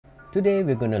Today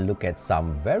we're going to look at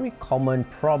some very common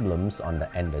problems on the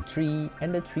Ender 3,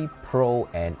 Ender 3 Pro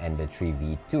and Ender 3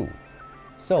 V2.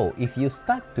 So if you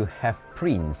start to have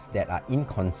prints that are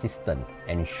inconsistent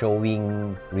and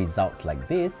showing results like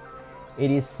this,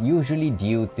 it is usually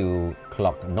due to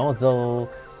clogged nozzle,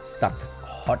 stuck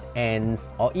hot ends,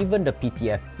 or even the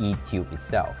PTFE tube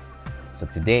itself. So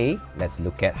today, let's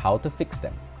look at how to fix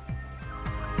them.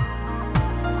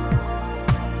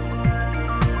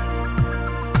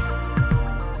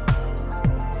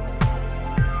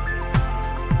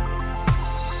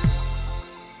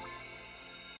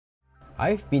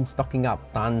 I've been stocking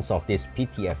up tons of this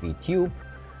PTFE tube,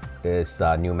 this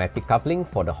pneumatic coupling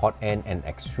for the hot end and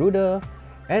extruder,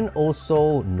 and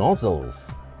also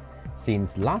nozzles.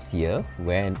 Since last year,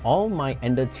 when all my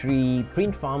Ender 3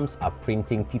 print farms are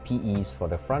printing PPEs for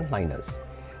the frontliners,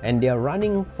 and they are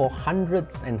running for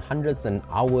hundreds and hundreds of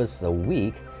hours a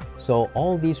week, so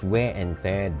all this wear and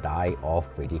tear die off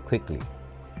pretty quickly.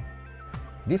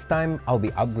 This time, I'll be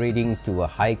upgrading to a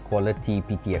high quality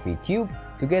PTFE tube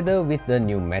together with the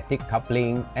pneumatic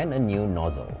coupling and a new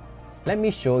nozzle. Let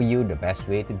me show you the best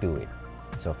way to do it.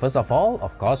 So first of all,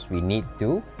 of course, we need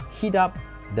to heat up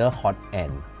the hot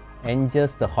end, and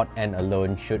just the hot end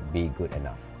alone should be good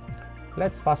enough.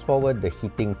 Let's fast forward the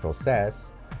heating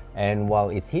process, and while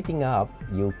it's heating up,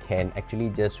 you can actually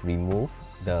just remove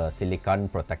the silicone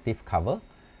protective cover.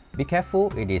 Be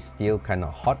careful, it is still kind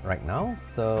of hot right now,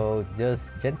 so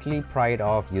just gently pry it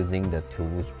off using the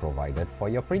tools provided for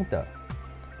your printer.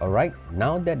 Alright,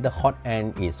 now that the hot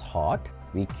end is hot,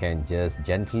 we can just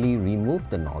gently remove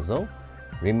the nozzle.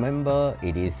 Remember,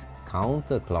 it is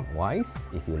counterclockwise.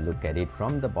 If you look at it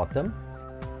from the bottom,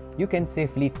 you can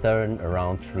safely turn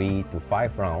around 3 to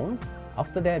 5 rounds.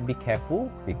 After that, be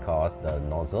careful because the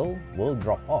nozzle will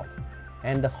drop off.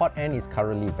 And the hot end is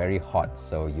currently very hot,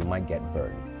 so you might get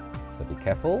burned. So be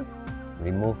careful,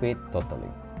 remove it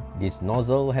totally. This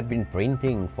nozzle had been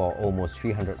printing for almost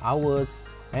 300 hours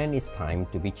and it's time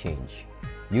to be changed.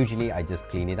 Usually I just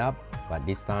clean it up, but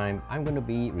this time I'm going to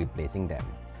be replacing them.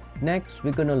 Next,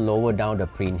 we're going to lower down the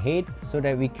print head so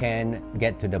that we can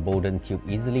get to the Bowden tube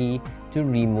easily to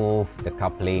remove the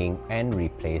coupling and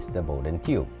replace the Bowden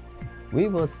tube. We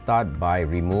will start by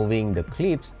removing the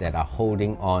clips that are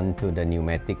holding on to the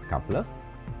pneumatic coupler,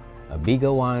 a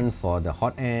bigger one for the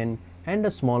hot end and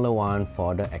a smaller one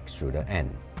for the extruder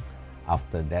end.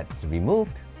 After that's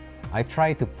removed, I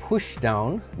try to push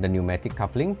down the pneumatic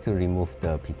coupling to remove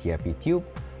the PTFE tube,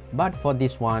 but for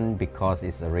this one, because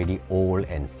it's already old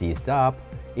and seized up,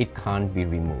 it can't be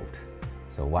removed.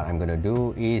 So what I'm going to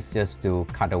do is just to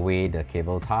cut away the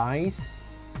cable ties,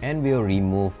 and we'll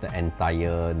remove the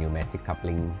entire pneumatic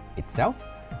coupling itself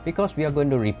because we are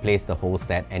going to replace the whole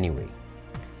set anyway.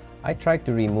 I tried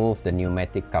to remove the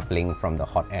pneumatic coupling from the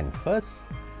hot end first.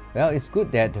 Well, it's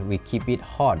good that we keep it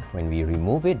hot when we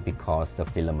remove it because the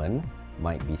filament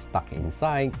might be stuck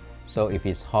inside. So if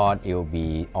it's hot, it will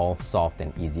be all soft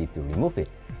and easy to remove it.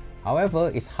 However,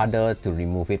 it's harder to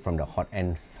remove it from the hot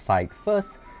end side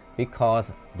first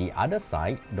because the other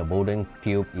side, the Bowden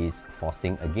tube, is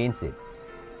forcing against it.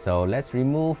 So let's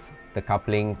remove the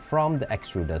coupling from the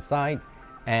extruder side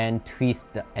and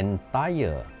twist the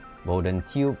entire Bowden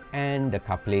tube and the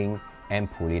coupling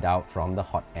and pull it out from the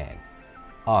hot end.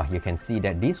 Oh, you can see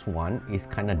that this one is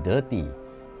kind of dirty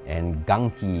and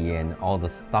gunky and all the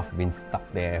stuff been stuck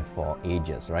there for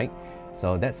ages, right?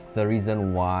 So that's the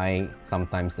reason why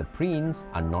sometimes the prints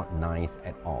are not nice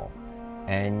at all.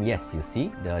 And yes, you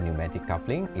see the pneumatic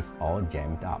coupling is all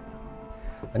jammed up.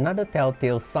 Another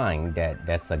telltale sign that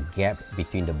there's a gap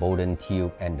between the Bowden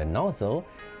tube and the nozzle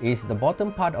is the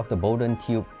bottom part of the Bowden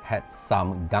tube had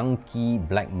some gunky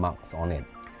black marks on it.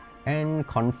 And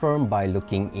confirmed by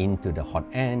looking into the hot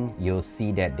end, you'll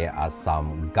see that there are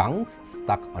some gunks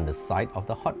stuck on the side of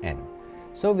the hot end.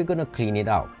 So we're going to clean it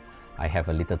out. I have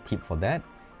a little tip for that.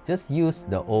 Just use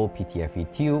the old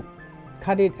PTFE tube,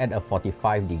 cut it at a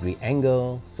 45-degree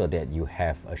angle so that you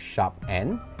have a sharp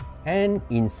end, and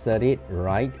insert it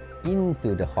right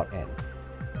into the hot end.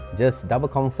 Just double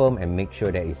confirm and make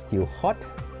sure that it's still hot,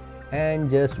 and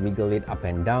just wiggle it up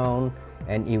and down,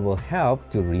 and it will help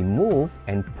to remove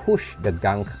and push the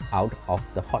gunk out of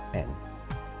the hot end.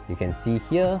 You can see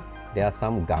here, there are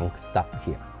some gunk stuck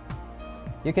here.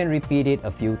 You can repeat it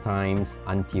a few times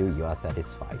until you are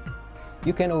satisfied.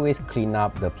 You can always clean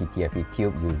up the PTFE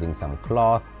tube using some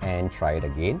cloth and try it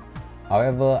again.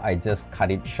 However, I just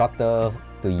cut it shorter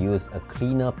to use a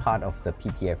cleaner part of the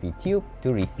PTFE tube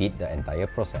to repeat the entire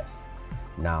process.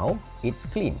 Now it's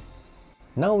clean.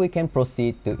 Now we can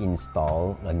proceed to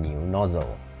install a new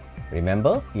nozzle.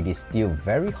 Remember, it is still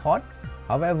very hot.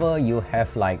 However, you have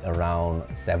like around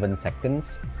 7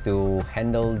 seconds to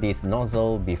handle this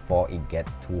nozzle before it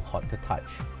gets too hot to touch.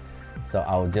 So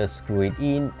I'll just screw it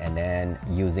in, and then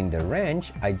using the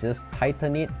wrench, I just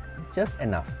tighten it just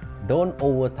enough. Don't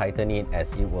over tighten it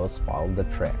as it will spoil the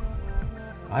thread.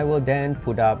 I will then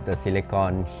put up the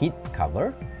silicone heat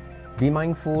cover. Be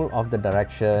mindful of the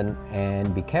direction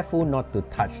and be careful not to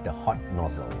touch the hot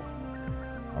nozzle.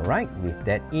 Alright, with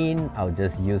that in, I'll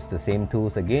just use the same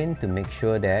tools again to make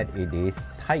sure that it is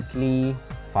tightly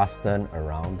fastened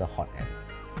around the hot end.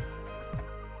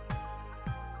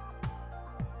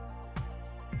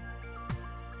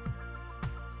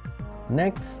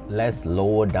 Next, let's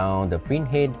lower down the print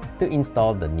head to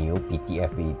install the new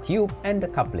PTFE tube and the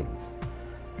couplings.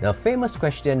 The famous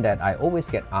question that I always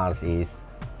get asked is,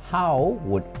 how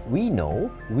would we know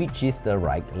which is the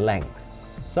right length?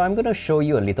 So I'm going to show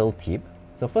you a little tip.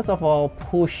 So first of all,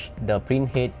 push the print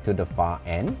head to the far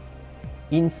end.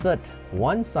 Insert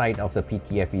one side of the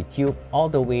PTFE tube all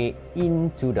the way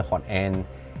into the hot end,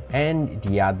 and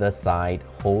the other side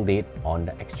hold it on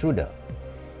the extruder.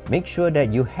 Make sure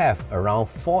that you have around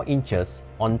 4 inches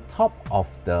on top of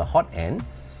the hot end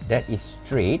that is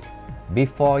straight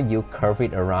before you curve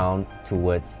it around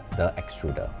towards the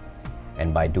extruder.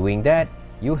 And by doing that,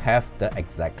 you have the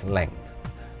exact length.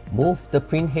 Move the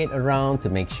print head around to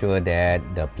make sure that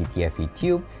the PTFE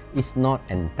tube is not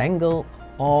entangled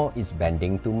or is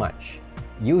bending too much.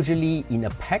 Usually in a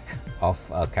pack of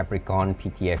a Capricorn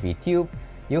PTFE tube,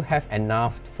 you have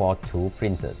enough for 2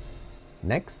 printers.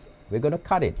 Next, we're going to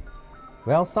cut it.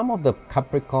 Well, some of the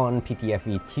Capricorn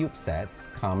PTFE tube sets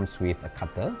comes with a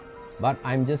cutter, but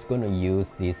I'm just going to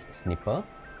use this snipper.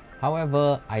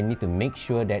 However, I need to make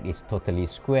sure that it's totally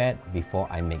squared before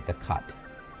I make the cut.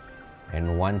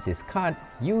 And once it's cut,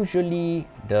 usually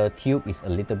the tube is a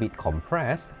little bit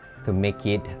compressed. To make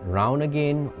it round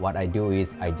again, what I do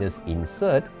is I just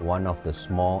insert one of the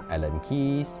small Allen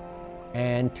keys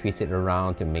and twist it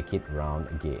around to make it round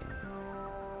again.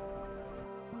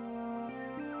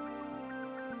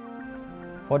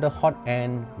 For the hot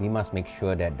end, we must make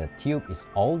sure that the tube is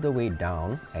all the way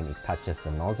down and it touches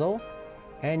the nozzle.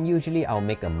 And usually I'll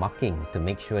make a marking to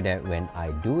make sure that when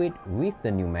I do it with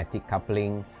the pneumatic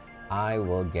coupling, I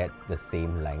will get the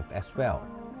same length as well.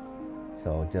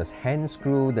 So just hand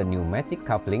screw the pneumatic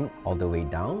coupling all the way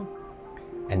down,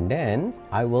 and then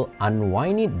I will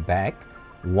unwind it back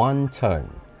 1 turn.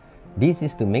 This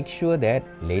is to make sure that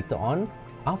later on,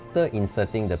 after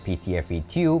inserting the PTFE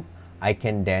tube, I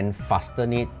can then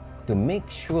fasten it to make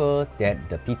sure that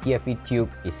the PTFE tube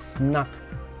is snug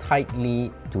tightly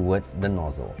towards the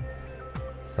nozzle.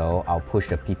 So I'll push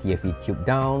the PTFE tube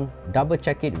down, double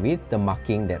check it with the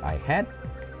marking that I had,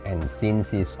 and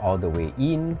since it's all the way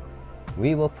in,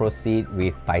 we will proceed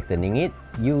with tightening it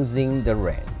using the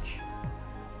wrench.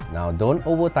 Now don't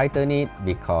over tighten it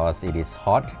because it is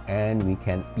hot and we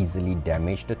can easily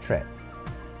damage the thread.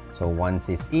 So once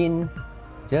it's in,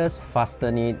 just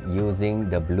fasten it using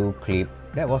the blue clip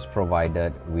that was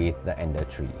provided with the ender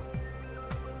tree.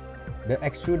 The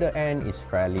extruder end is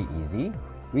fairly easy.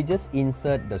 We just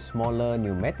insert the smaller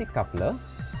pneumatic coupler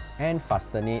and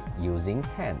fasten it using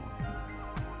hand.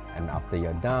 And after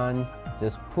you're done,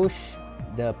 just push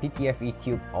the PTFE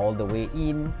tube all the way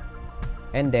in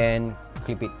and then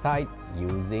clip it tight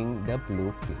using the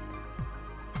blue clip.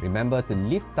 Remember to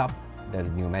lift up the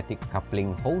pneumatic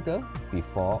coupling holder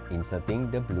before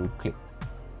inserting the blue clip.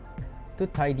 To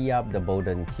tidy up the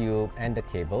Bowden tube and the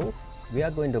cables, we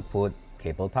are going to put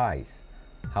cable ties.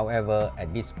 However,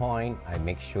 at this point, I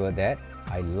make sure that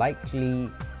I lightly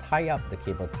tie up the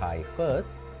cable tie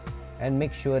first and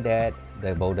make sure that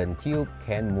the Bowden tube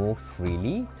can move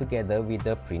freely together with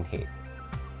the print head.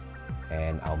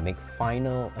 And I'll make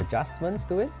final adjustments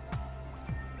to it.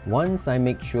 Once I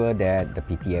make sure that the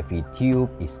PTFE tube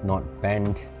is not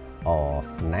bent or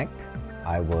snagged,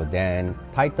 I will then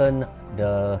tighten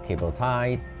the cable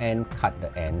ties and cut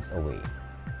the ends away.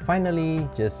 Finally,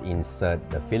 just insert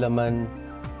the filament.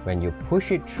 When you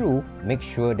push it through, make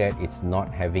sure that it's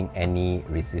not having any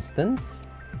resistance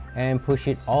and push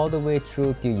it all the way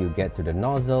through till you get to the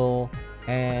nozzle,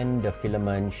 and the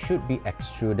filament should be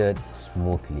extruded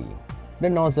smoothly. The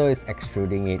nozzle is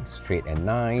extruding it straight and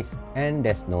nice, and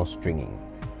there's no stringing.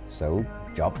 So,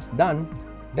 job's done.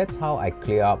 That's how I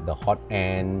clear up the hot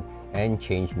end and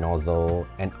change nozzle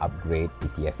and upgrade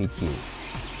PTFE tube.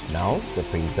 Now, the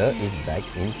printer is back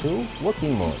into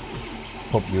working mode.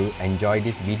 Hope you enjoyed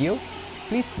this video.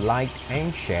 Please like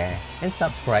and share and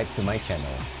subscribe to my channel.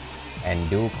 And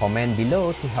do comment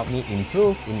below to help me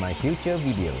improve in my future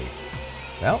videos.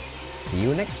 Well, see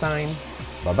you next time.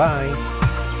 Bye-bye.